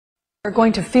We're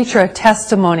going to feature a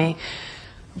testimony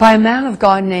by a man of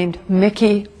God named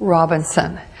Mickey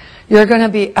Robinson. You're going to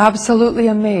be absolutely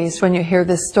amazed when you hear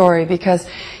this story, because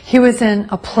he was in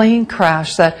a plane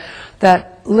crash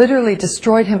that literally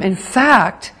destroyed him. In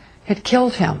fact, it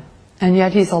killed him. And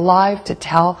yet he's alive to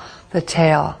tell the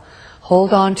tale.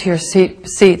 Hold on to your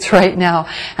seats right now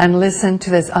and listen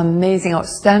to this amazing,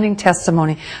 outstanding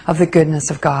testimony of the goodness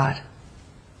of God.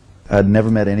 I'd never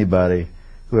met anybody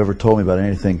who ever told me about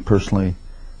anything personally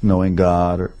knowing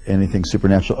God or anything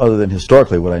supernatural other than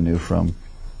historically what I knew from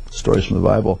stories from the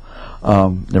Bible.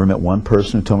 Never met one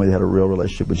person who told me they had a real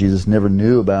relationship with Jesus. Never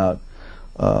knew about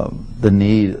the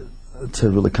need to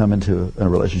really come into a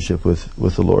relationship with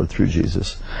the Lord through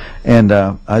Jesus. And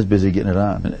I was busy getting it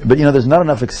on. But you know, there's not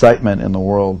enough excitement in the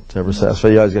world to ever satisfy.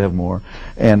 You always gotta have more.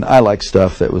 And I like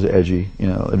stuff that was edgy, you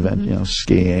know,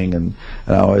 skiing, and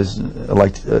I always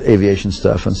liked aviation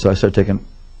stuff. And so I started taking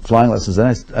flying lessons. Then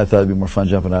I thought it'd be more fun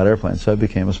jumping out of airplanes, so I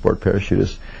became a sport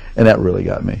parachutist, and that really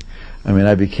got me. I mean,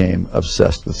 I became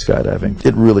obsessed with skydiving.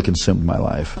 It really consumed my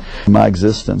life. My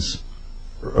existence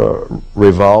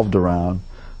revolved around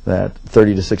that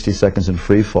 30 to 60 seconds in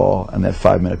free fall and that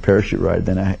 5-minute parachute ride.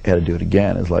 Then I had to do it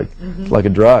again. It's like like a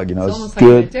drug, you know. It's almost good.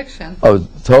 Like an addiction. Oh,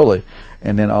 totally.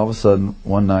 And then all of a sudden,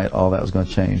 one night, all that was going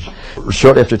to change.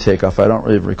 Shortly after takeoff, I don't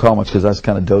really recall much because I was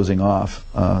kind of dozing off,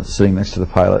 sitting next to the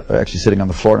pilot, or actually sitting on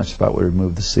the floor next to the pilot. We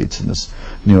removed the seats in this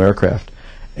new aircraft,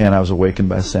 and I was awakened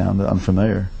by a sound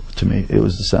unfamiliar to me. It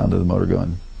was the sound of the motor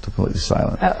going completely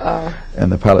silent.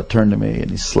 And the pilot turned to me and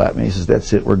he slapped me. He says,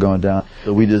 "That's it, we're going down."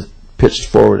 So we just pitched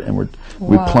forward and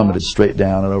we plummeted straight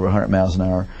down at over 100 miles an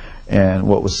hour. And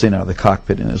what was seen out of the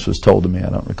cockpit, and this was told to me, I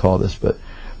don't recall this, but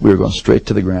we were going straight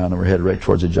to the ground and we're headed right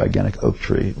towards a gigantic oak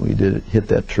tree. We did hit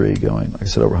that tree going, like I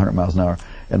said, over 100 miles an hour,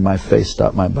 and my face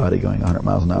stopped my body going 100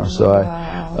 miles an hour.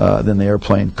 So then the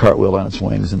airplane cartwheeled on its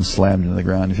wings and slammed into the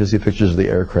ground. If you see pictures of the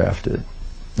aircraft, it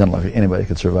doesn't look like anybody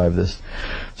could survive this.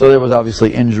 So there was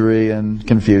obviously injury and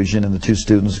confusion, and the two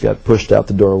students got pushed out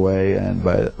the doorway and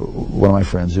by one of my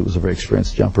friends who was a very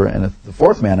experienced jumper, and the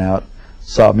fourth man out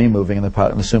saw me moving, and the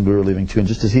pilot assumed we were leaving too, and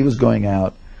just as he was going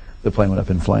out, the plane went up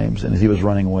in flames, and as he was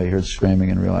running away, he heard screaming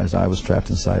and realized I was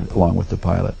trapped inside along with the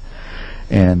pilot.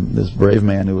 And this brave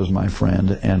man who was my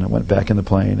friend and went back in the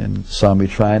plane and saw me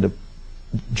trying to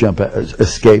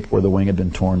escape where the wing had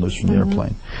been torn loose from the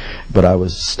airplane, but I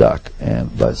was stuck, and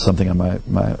something on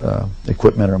my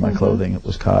equipment or my clothing, it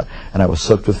was caught, and I was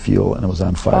soaked with fuel, and it was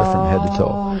on fire from head to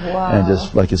toe. And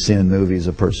just like you see in the movies,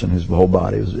 a person whose whole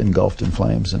body was engulfed in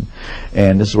flames.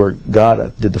 And this is where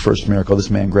God did the first miracle. This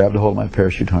man grabbed a hold of my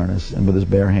parachute harness and with his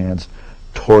bare hands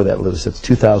tore that loose. It's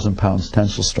 2,000 pounds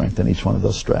tensile strength in each one of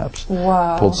those straps.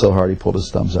 Pulled so hard he pulled his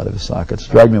thumbs out of his sockets,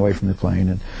 dragged me away from the plane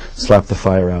and slapped the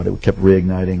fire out. It kept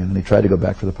reigniting, and then he tried to go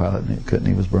back for the pilot and he couldn't.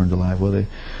 He was burned alive. Well, they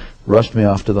rushed me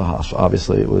off to the hospital.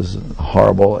 Obviously it was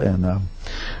horrible, and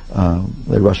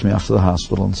they rushed me off to the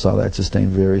hospital and saw that I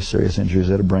sustained very serious injuries.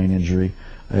 I had a brain injury.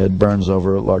 I had burns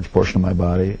over a large portion of my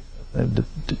body. I had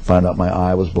to find out my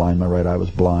eye was blind, my right eye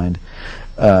was blind,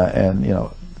 and you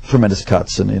know, tremendous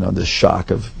cuts, and you know, this shock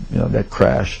of, you know, that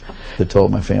crash. They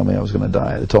told my family I was going to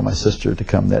die. They told my sister to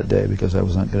come that day because I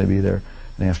wasn't going to be there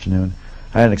in the afternoon.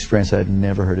 I had an experience I had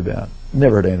never heard about,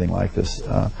 never heard anything like this.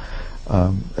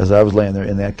 As I was laying there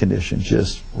in that condition,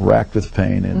 just racked with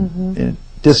pain and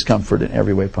discomfort in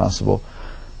every way possible,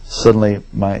 suddenly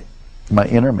my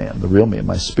inner man, the real me,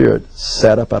 my spirit,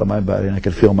 sat up out of my body, and I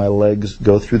could feel my legs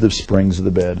go through the springs of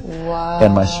the bed.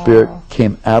 And my spirit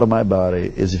came out of my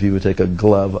body as if you would take a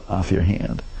glove off your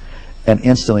hand. And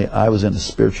instantly I was in the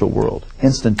spiritual world.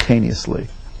 Instantaneously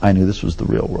I knew this was the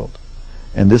real world.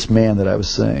 And this man that I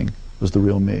was seeing was the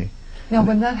real me. Now,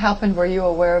 when that happened, were you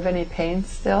aware of any pain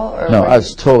still? Or no, I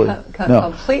was totally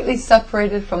completely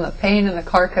separated from the pain and the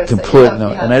carcass? Completely,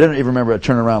 no. And I didn't even remember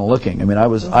turning around and looking. I mean, I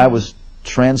was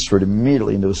transferred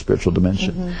immediately into a spiritual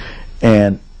dimension.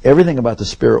 And everything about the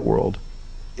spirit world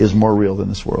is more real than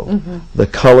this world. The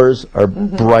colors are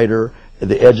brighter,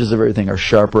 the edges of everything are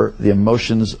sharper, the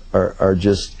emotions are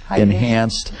just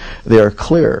enhanced, they are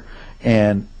clear.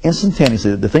 And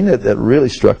instantaneously, the thing that really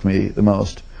struck me the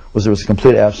most was there was a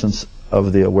complete absence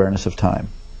of the awareness of time.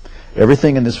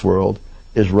 Everything in this world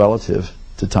is relative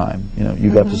to time. You know,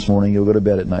 you got up this morning, you'll go to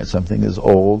bed at night, something is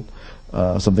old,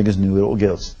 something is new, it will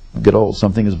get old,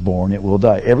 something is born, it will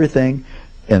die. Everything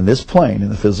in this plane, in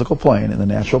the physical plane, in the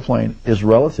natural plane, is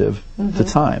relative to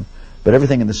time. But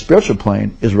everything in the spiritual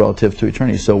plane is relative to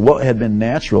eternity. So what had been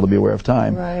natural to be aware of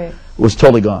time was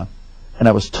totally gone. And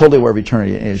I was totally aware of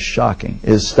eternity. It is shocking. It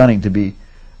is stunning to be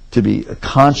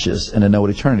conscious and to know what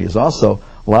eternity is. Also,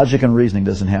 logic and reasoning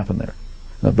doesn't happen there.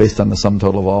 Based on the sum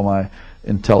total of all my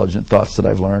intelligent thoughts that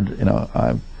I've learned. You know,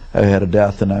 I've had a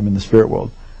death and I'm in the spirit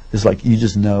world. It's like you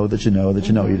just know that you know that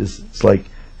you know. It's like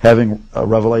having a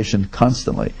revelation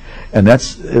constantly, and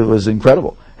it was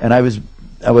incredible. And I knew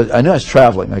I was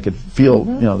traveling. I could feel,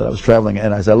 you know, that I was traveling.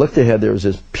 And as I looked ahead, there was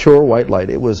this pure white light.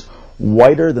 It was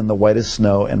whiter than the whitest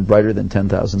snow and brighter than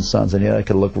 10,000 suns. And yet I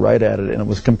could look right at it, and it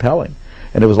was compelling.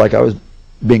 And it was like I was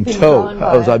being towed.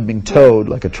 I was being towed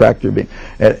like a tractor being.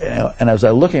 And as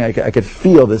I was looking, I could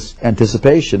feel this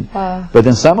anticipation. But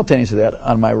then simultaneously to that,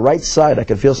 on my right side, I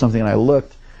could feel something, and I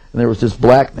looked, and there was this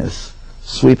blackness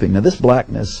sweeping. Now this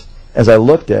blackness, as I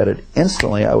looked at it,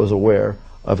 instantly I was aware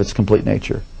of its complete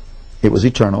nature. It was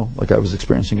eternal, like I was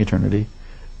experiencing eternity.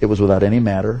 It was without any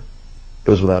matter.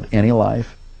 It was without any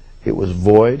life. It was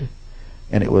void,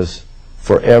 and it was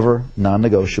forever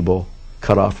non-negotiable,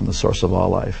 cut off from the source of all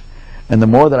life. And the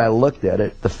more that I looked at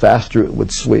it, the faster it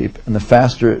would sweep, and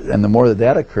the more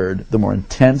that occurred, the more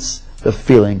intense the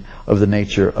feeling of the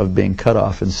nature of being cut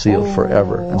off and sealed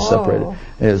forever and separated.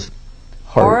 It is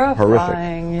horrific.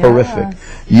 Yes. Horrific.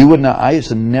 You would not. I used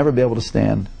to never be able to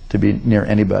stand to be near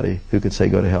anybody who could say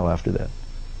go to hell after that.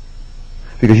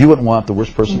 Because you wouldn't want the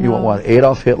worst person. No. You wouldn't want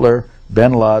Adolf Hitler,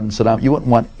 Bin Laden, Saddam. You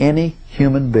wouldn't want any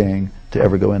human being to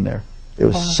ever go in there. It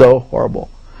was so horrible.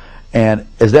 And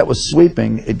as that was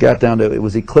sweeping, it got down to, it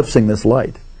was eclipsing this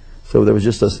light. So there was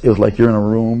just it was like you're in a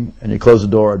room and you close the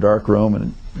door, a dark room,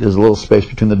 and there's a little space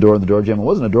between the door and the door jamb. It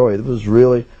wasn't a doorway. It was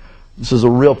really, this is a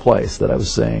real place that I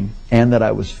was seeing and that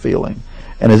I was feeling.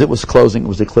 And as it was closing, it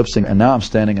was eclipsing, and now I'm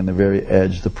standing on the very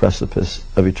edge, the precipice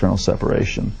of eternal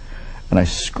separation. And I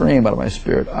scream out of my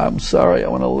spirit, I'm sorry, I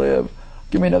want to live.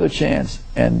 Give me another chance.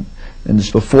 And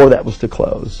just before that was to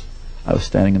close, I was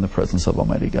standing in the presence of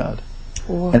Almighty God.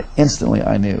 Whoa. And instantly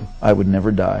I knew I would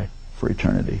never die for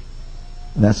eternity.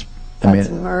 And that's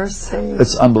mercy.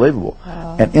 It's unbelievable.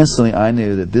 Wow. And instantly I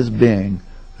knew that this being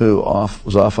who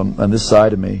was off on this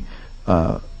side of me,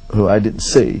 who I didn't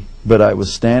see, but I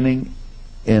was standing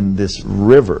in this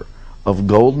river of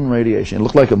golden radiation. It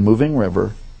looked like a moving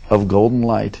river of golden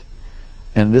light,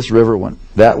 and this river went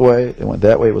that way, it went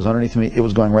that way, it was underneath me, it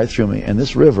was going right through me, and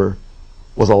this river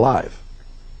was alive.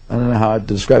 I don't know how to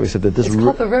describe it, except that this it's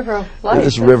called the River of Life.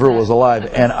 This river was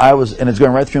alive, and it's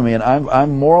going right through me, and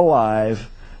I'm more alive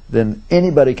than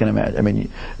anybody can imagine. I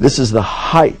mean, this is the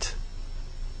height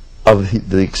of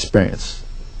the experience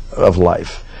of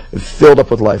life. It filled up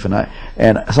with life,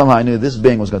 and somehow I knew this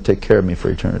being was going to take care of me for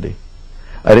eternity.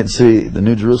 I didn't see the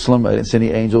New Jerusalem. I didn't see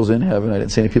any angels in heaven. I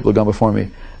didn't see any people who had gone before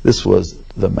me. This was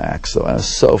the max. So I was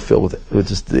so filled with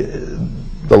just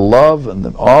the love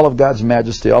and all of God's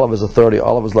majesty, all of His authority,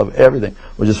 all of His love, everything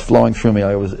was just flowing through me.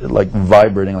 I was like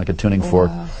vibrating like a tuning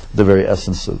fork, the very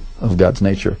essence of God's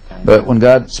nature. But when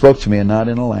God spoke to me, and not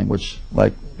in a language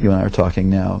like you and I are talking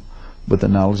now, but the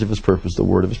knowledge of His purpose, the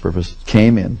word of His purpose,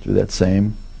 came in through that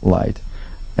same light,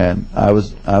 and I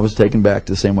was taken back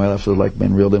to the same way I left, so like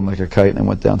being reeled in like a kite, and I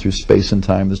went down through space and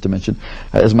time, this dimension,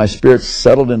 as my spirit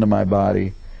settled into my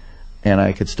body, and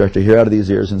I could start to hear out of these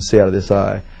ears and see out of this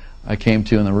eye. I came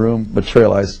to in the room,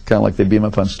 materialized, kind of like they beam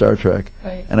up on Star Trek,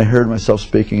 and I heard myself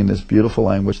speaking in this beautiful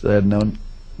language that I had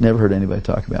never heard anybody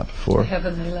talk about before. It's a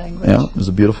heavenly language. Yeah, it was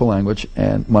a beautiful language,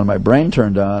 and when my brain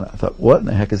turned on, I thought, what in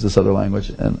the heck is this other language?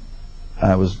 And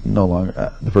I was no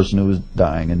longer the person who was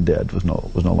dying and dead was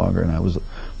no longer, and I was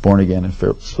born again and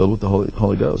filled with the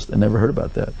Holy Ghost. I never heard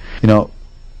about that. You know,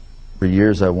 for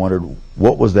years I wondered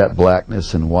what was that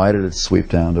blackness and why did it sweep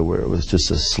down to where it was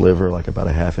just a sliver, like about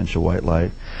a half-inch of white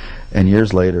light. And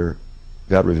years later,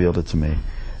 God revealed it to me.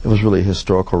 It was really a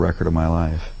historical record of my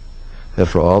life. That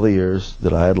for all the years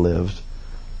that I had lived,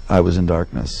 I was in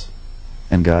darkness,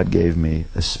 and God gave me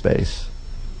a space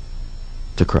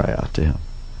to cry out to Him.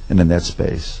 And in that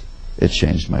space, it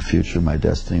changed my future, my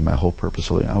destiny, my whole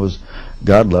purpose.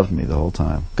 God loved me the whole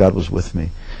time. God was with me.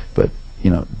 But,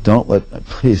 you know,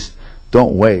 please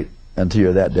don't wait until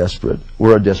you're that desperate.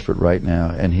 We're desperate right now,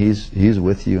 and He's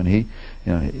with you, and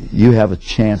you have a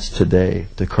chance today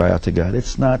to cry out to God.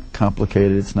 It's not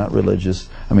complicated. It's not religious.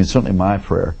 I mean, certainly my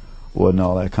prayer wasn't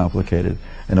all that complicated,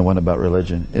 and it wasn't about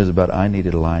religion. It was about I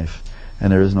needed life,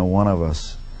 and there is no one of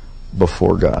us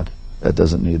before God that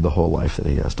doesn't need the whole life that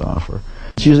He has to offer.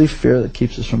 It's usually fear that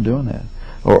keeps us from doing that.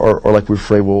 Or like we're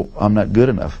afraid, well, I'm not good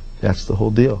enough. That's the whole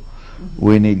deal.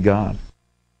 We need God.